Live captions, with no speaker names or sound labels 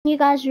You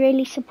guys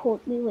really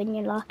support me when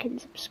you like and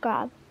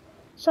subscribe.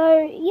 So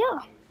yeah,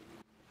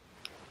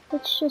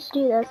 let's just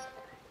do this.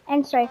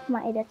 And sorry for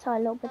my edits are a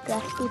little bit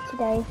rusty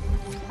today.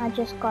 I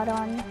just got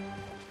on,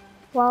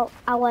 well,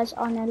 I was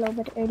on a little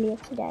bit earlier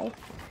today,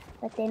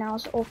 but then I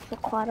was off for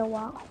quite a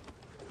while.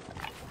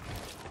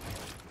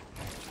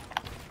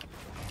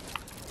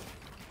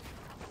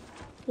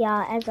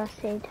 Yeah, as I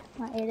said,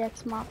 my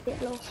edits might be a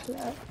little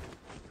slow.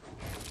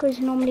 Because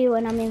normally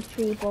when I'm in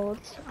free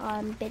builds,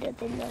 I'm better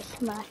than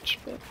this, much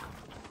better.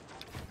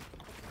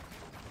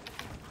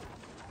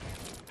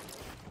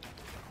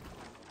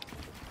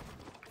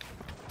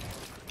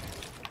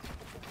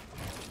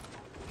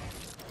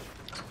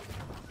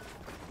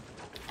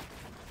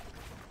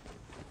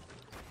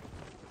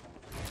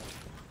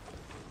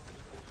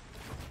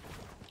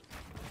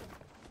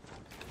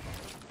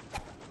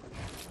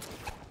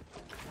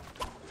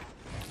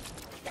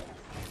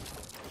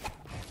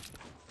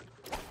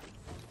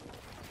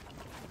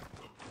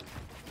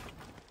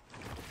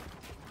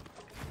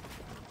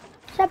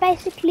 So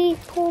basically,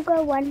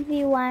 Porgo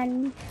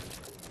 1v1,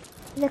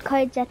 the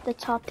code's at the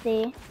top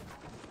there.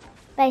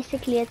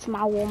 Basically, it's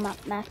my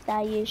warm-up map that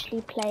I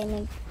usually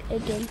play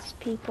against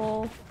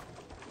people.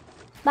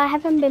 But I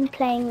haven't been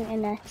playing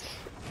in it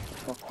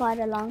for quite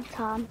a long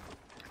time.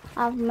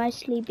 I've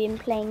mostly been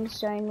playing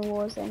Zone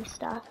Wars and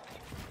stuff.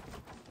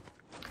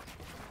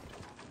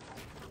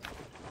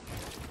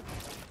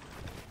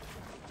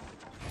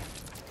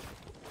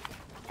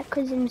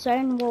 Because in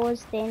Zone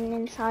Wars, then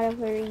inside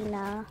of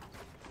Arena.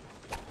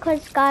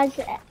 Because guys,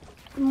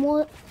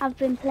 I've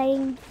been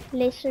playing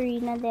less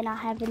Arena than I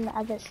have in the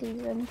other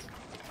seasons.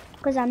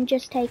 Because I'm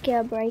just taking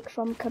a break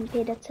from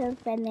competitive,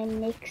 and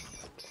then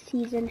next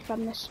season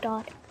from the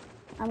start,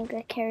 I'm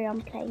gonna carry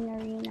on playing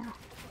Arena.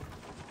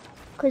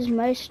 Because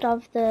most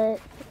of the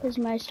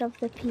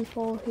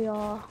people who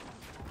are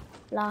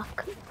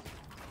like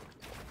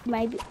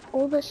maybe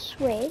all the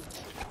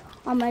sweat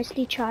are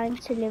mostly trying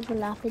to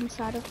level up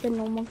inside of the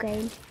normal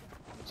game,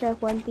 so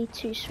it won't be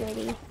too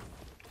sweaty.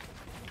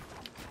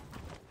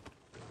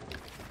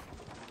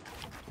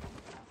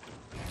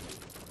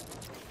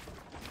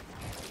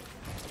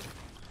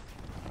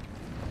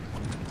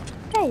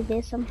 Okay,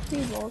 there's some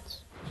free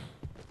bolts.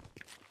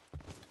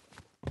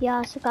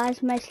 Yeah, so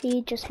guys,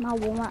 mostly just my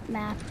warm-up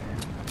map.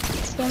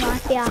 There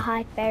might be a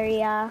height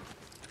barrier,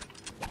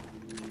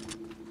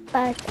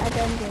 but I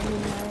don't really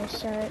know.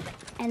 So,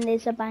 and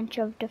there's a bunch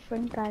of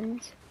different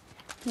guns.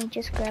 Let me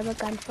just grab a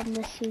gun from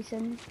this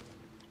season.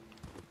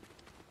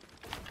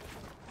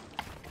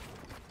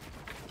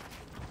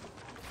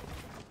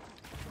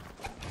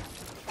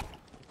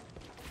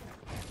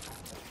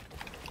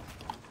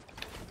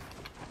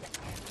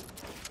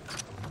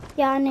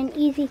 Yeah, and an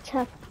easy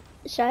tip.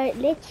 So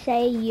let's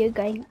say you're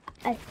going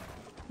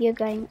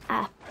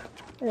up,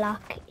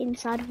 like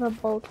inside of a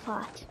build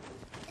fight,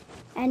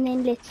 and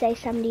then let's say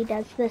somebody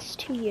does this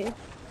to you.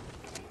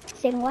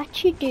 Then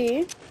what you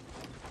do,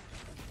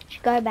 you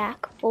go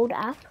back, build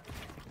up,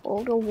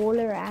 build a wall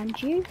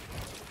around you,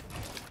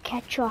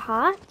 catch your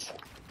height,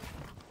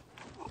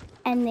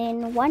 and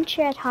then once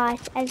you're at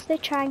height, as they're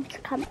trying to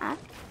come up,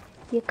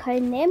 you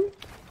cone them,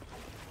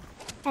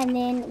 and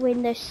then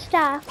when they're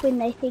stuck, when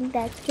they think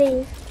that's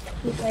theirs,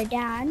 you go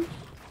down,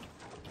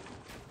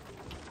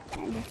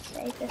 and let's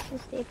say this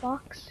is their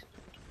box.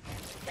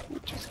 You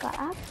just go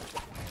up,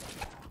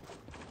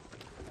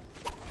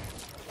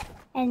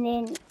 and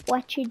then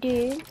what you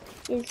do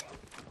is,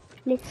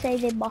 let's say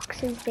their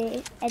box is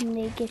there, and then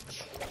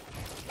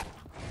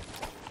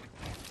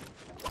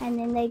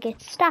they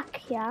get stuck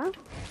here.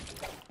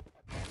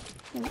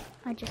 And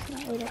I just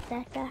not edit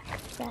that back.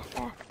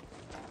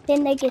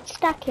 Then they get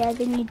stuck here.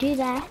 Then you do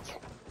that,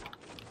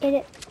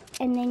 edit,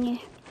 and then you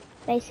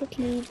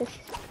basically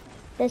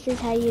this is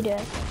how you do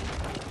it.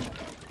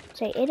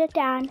 So edit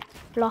down,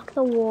 block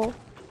the wall,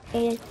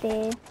 edit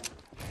there,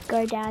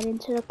 go down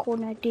into the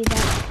corner, do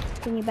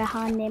that. Then you're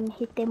behind them,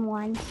 hit them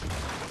once,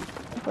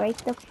 break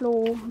the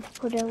floor,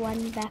 put a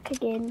one back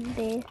again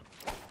there,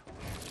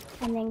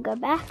 and then go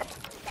back,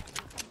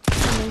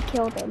 and then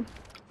kill them.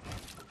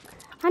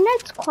 I know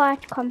it's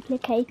quite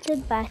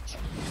complicated, but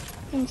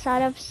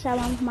inside of some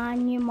of my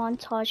new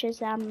montages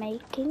that I'm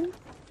making,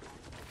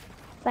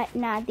 but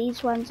nah,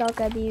 these ones are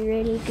gonna be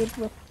really good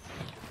with,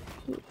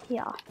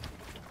 yeah.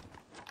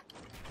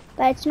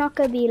 But it's not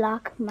gonna be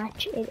like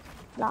much,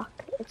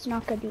 it's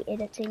not gonna be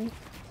editing,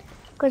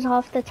 because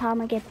half the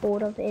time I get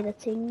bored of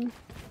editing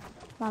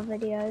my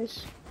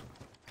videos.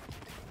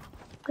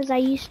 Because I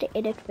used to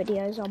edit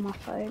videos on my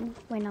phone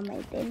when I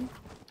made them,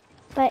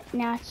 but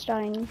now it's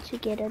starting to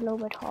get a little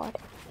bit hard.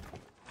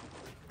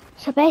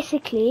 So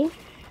basically,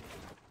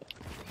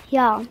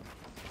 yeah,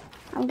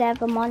 I'm gonna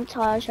have a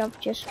montage of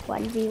just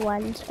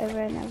 1v1s over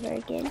and over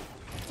again,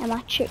 and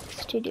my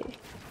tricks to do.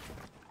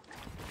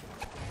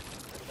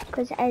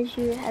 Because as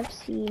you have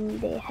seen,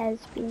 there have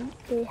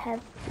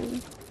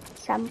been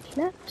some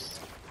clips,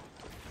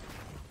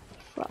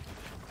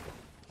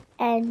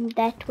 and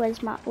that was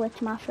with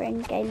my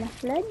friend Gamer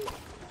Flynn,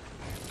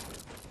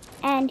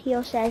 and he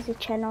also has a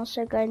channel,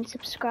 so go and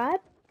subscribe.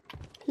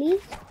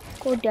 please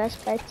go do us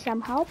both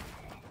some help.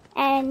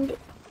 And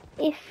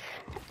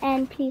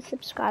please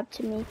subscribe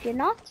to me if you're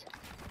not.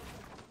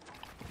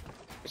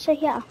 So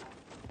yeah.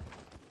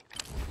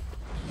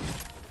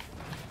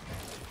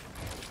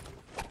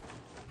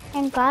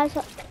 And guys,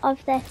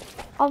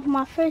 of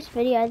my first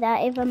video that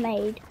I ever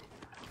made,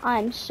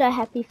 I'm so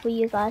happy for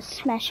you guys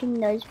smashing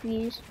those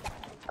views,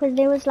 because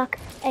there was like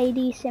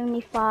 80,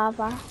 75,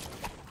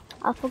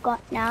 I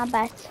forgot now,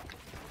 but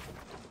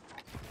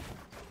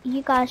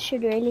you guys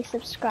should really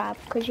subscribe,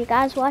 because you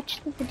guys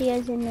watch the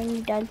videos and then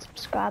you don't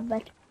subscribe.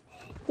 But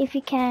if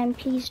you can,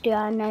 please do.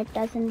 I know it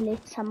doesn't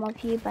let some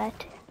of you,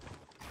 but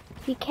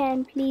if you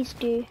can, please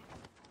do.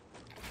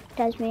 It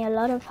does me a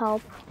lot of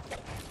help,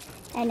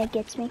 and it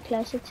gets me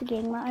closer to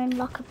getting my own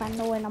locker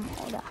bundle when I'm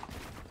older.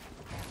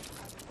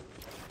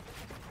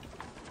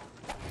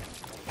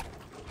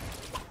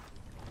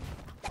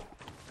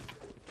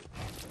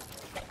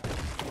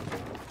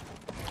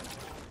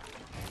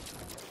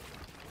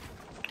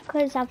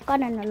 Because I've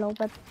gotten a little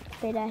bit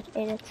better at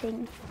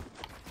editing.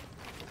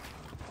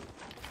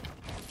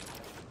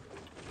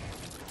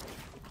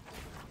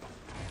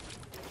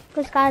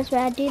 Because guys,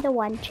 when I do the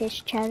one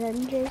chest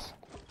challenges,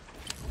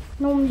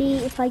 normally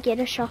if I get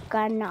a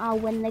shotgun, I'll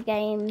win the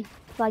game.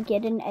 If I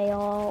get an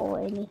AR or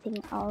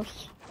anything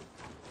else,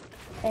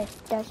 it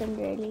doesn't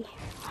really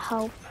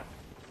help.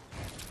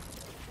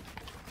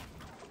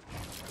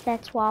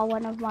 That's why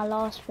one of my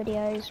last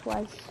videos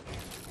was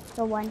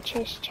the one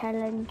chest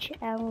challenge,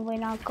 and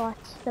when I got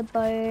the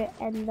bow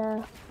and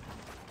the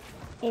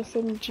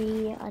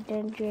SMG, I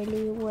didn't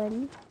really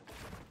win.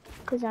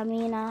 Because I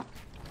mean, I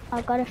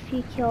got a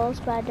few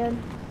kills, but I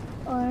don't,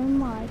 oh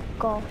my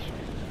gosh,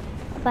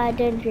 but I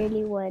didn't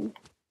really win.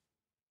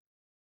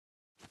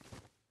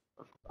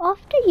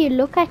 After you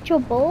look at your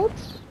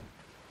builds,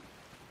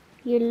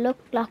 you look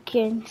like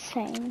you're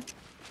insane.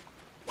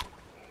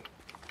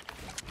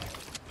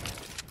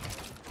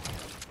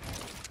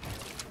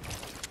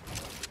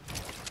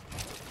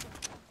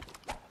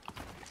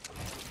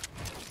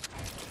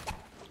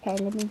 Okay,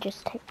 let me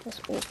just take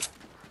this off.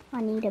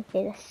 I need a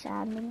better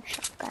sounding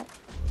shotgun.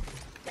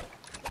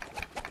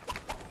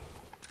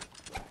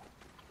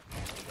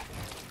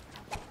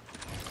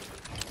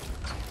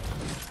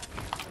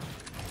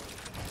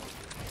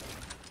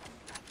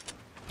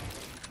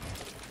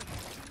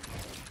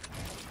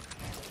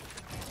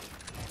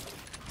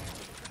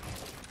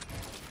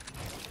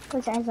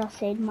 Because as I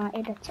said, my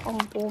edits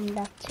aren't warmed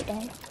up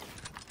today.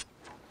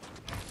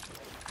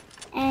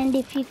 And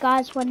if you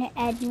guys want to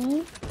add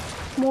me,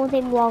 more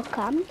than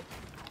welcome.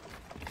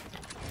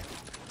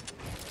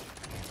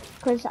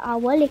 Because I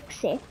will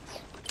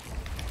accept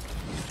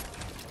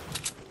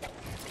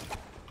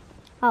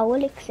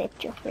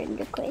your friend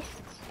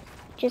requests.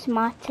 Just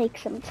might take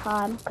some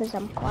time because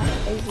I'm quite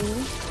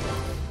busy.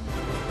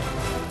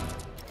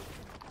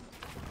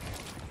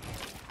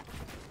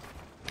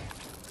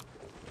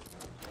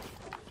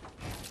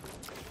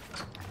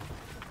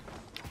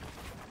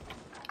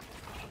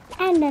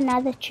 And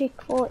another trick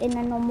for in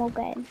a normal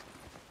game.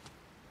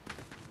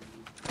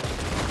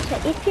 So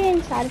if you're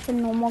inside of a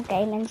normal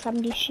game and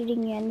somebody's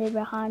shooting you and they're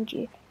behind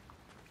you,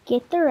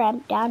 get the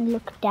ramp down,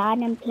 look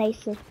down and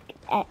place it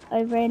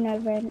over and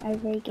over and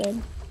over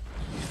again.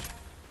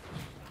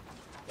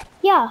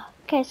 Yeah,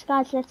 okay so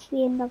guys, that's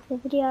the end of the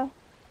video.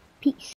 Peace.